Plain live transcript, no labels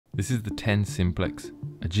This is the 10 simplex,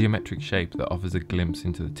 a geometric shape that offers a glimpse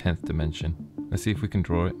into the 10th dimension. Let's see if we can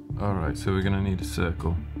draw it. Alright, so we're going to need a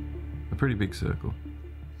circle. A pretty big circle.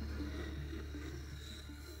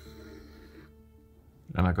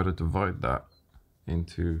 And I got to divide that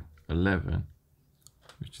into 11,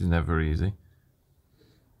 which is never easy.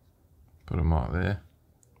 Put a mark there.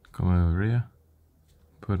 Come over here.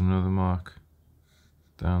 Put another mark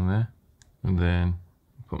down there. And then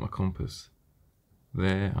put my compass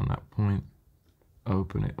there on that point.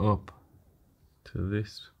 Open it up to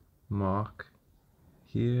this mark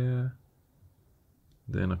here.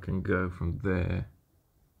 Then I can go from there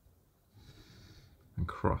and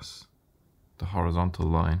cross the horizontal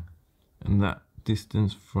line, and that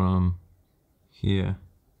distance from here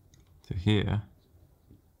to here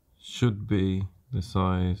should be the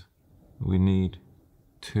size we need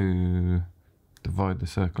to divide the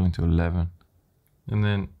circle into 11. And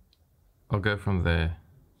then I'll go from there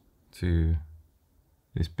to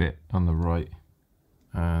this bit on the right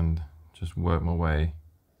and just work my way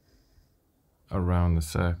around the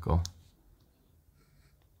circle,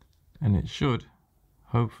 and it should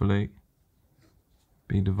hopefully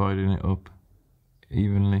be dividing it up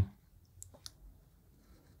evenly.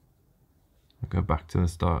 I'll go back to the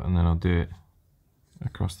start and then I'll do it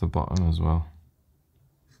across the bottom as well.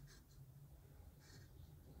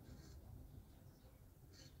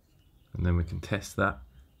 And then we can test that,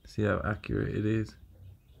 see how accurate it is.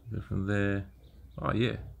 Go from there. Oh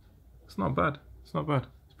yeah, it's not bad, it's not bad,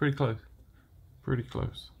 it's pretty close. Pretty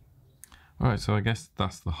close. Alright, so I guess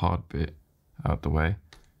that's the hard bit out the way.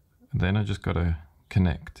 And then I just gotta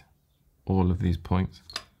connect all of these points.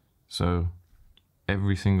 So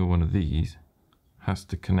every single one of these has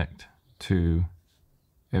to connect to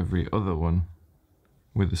every other one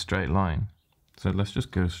with a straight line. So let's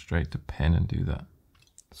just go straight to pen and do that.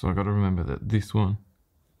 So I gotta remember that this one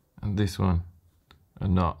and this one are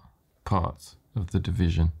not parts of the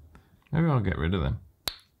division. Maybe I'll get rid of them,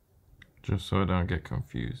 just so I don't get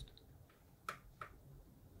confused.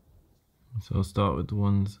 So I'll start with the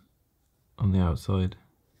ones on the outside.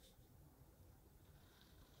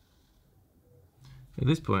 At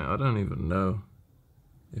this point, I don't even know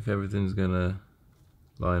if everything's gonna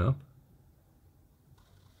line up.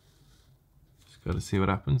 Just gotta see what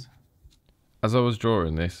happens. As I was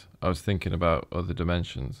drawing this, I was thinking about other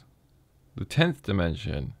dimensions. The 10th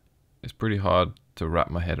dimension is pretty hard to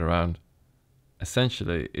wrap my head around.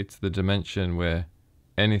 Essentially, it's the dimension where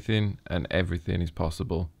anything and everything is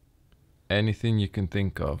possible. Anything you can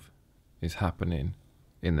think of is happening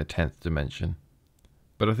in the 10th dimension.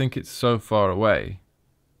 But I think it's so far away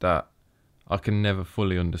that I can never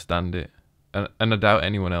fully understand it. And I doubt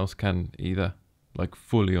anyone else can either, like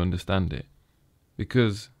fully understand it.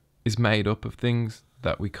 Because it's made up of things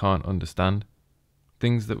that we can't understand.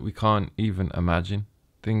 Things that we can't even imagine.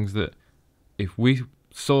 Things that if we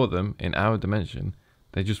saw them in our dimension,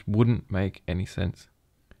 they just wouldn't make any sense.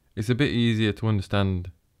 It's a bit easier to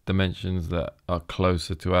understand dimensions that are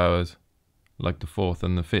closer to ours, like the 4th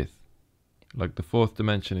and the 5th. Like the 4th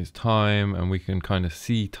dimension is time, and we can kind of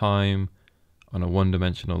see time on a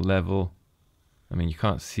one-dimensional level. I mean, you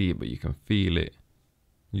can't see it, but you can feel it.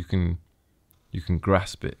 You can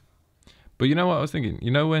grasp it. But you know what I was thinking? You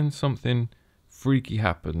know when something freaky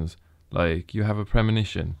happens, like you have a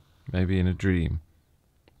premonition, maybe in a dream.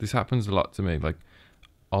 This happens a lot to me. Like,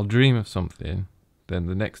 I'll dream of something, then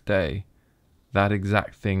the next day, that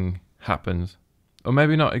exact thing happens. Or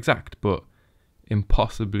maybe not exact, but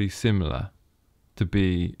impossibly similar to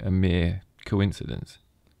be a mere coincidence.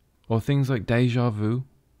 Or things like deja vu.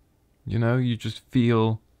 You know, you just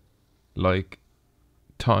feel like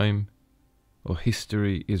time or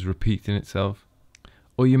history is repeating itself.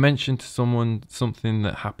 Or you mention to someone something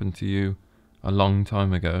that happened to you a long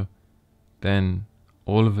time ago, then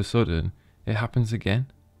all of a sudden it happens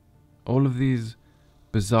again. All of these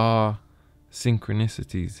bizarre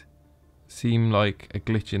synchronicities seem like a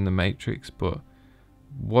glitch in the matrix, but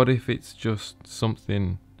what if it's just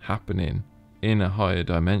something happening in a higher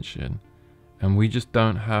dimension and we just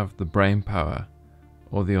don't have the brain power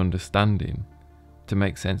or the understanding to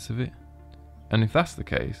make sense of it? And if that's the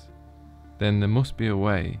case, then there must be a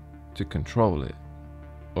way to control it,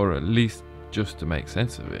 or at least just to make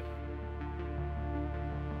sense of it.